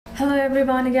Hello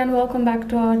everyone, again welcome back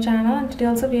to our channel, and today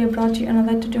also we have brought you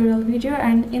another tutorial video.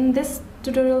 And in this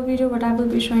tutorial video what I will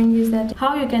be showing is that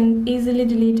how you can easily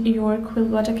delete your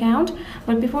QuillBot account.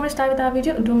 But before we start with our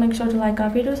video, do make sure to like our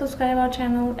video, subscribe our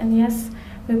channel, and yes,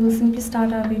 we will simply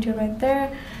start our video right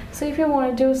there. So if you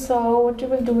want to do so, what you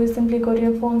will do is simply go to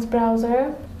your phone's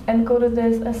browser and go to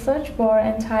this search bar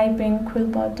and type in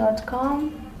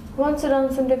QuillBot.com. Once you're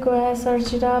done, simply go ahead,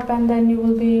 search it up, and then you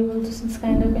will be able to see this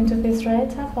kind of interface, right?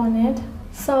 Tap on it.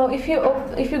 So if you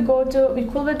go to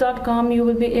QuillBot.com, you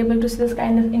will be able to see this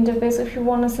kind of interface. If you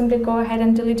want to simply go ahead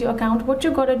and delete your account, what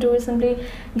you gotta do is simply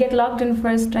get logged in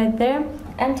first right there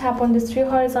and tap on this three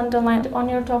horizontal line on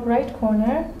your top right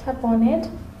corner. Tap on it,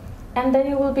 and then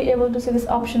you will be able to see this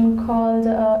option called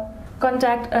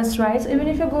contact us, right? So even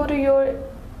if you go to your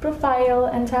profile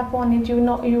and tap on it, you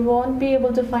won't be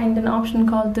able to find an option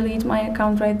called delete my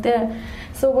account right there.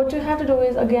 So what you have to do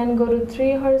is again go to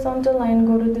three horizontal line,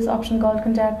 go to this option called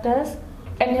contact us,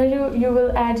 and here you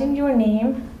will add in your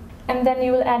name, and then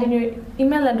you will add in your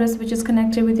email address which is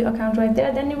connected with your account right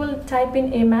there. Then you will type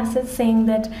in a message saying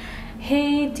that,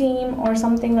 hey team, or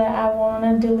something like I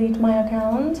wanna delete my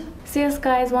account. So yes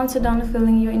guys, once you're done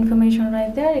filling your information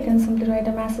right there, you can simply write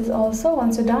a message also.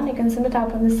 Once you're done, you can simply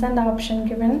tap on the send option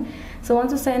given. So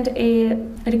once you send a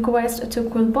request to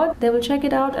QuillBot, they will check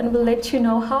it out and will let you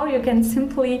know how you can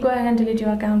simply go ahead and delete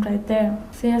your account right there.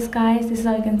 So yes guys, this is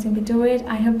how you can simply do it.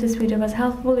 I hope this video was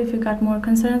helpful. If you got more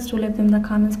concerns, do leave them in the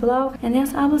comments below. And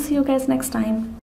yes, I will see you guys next time.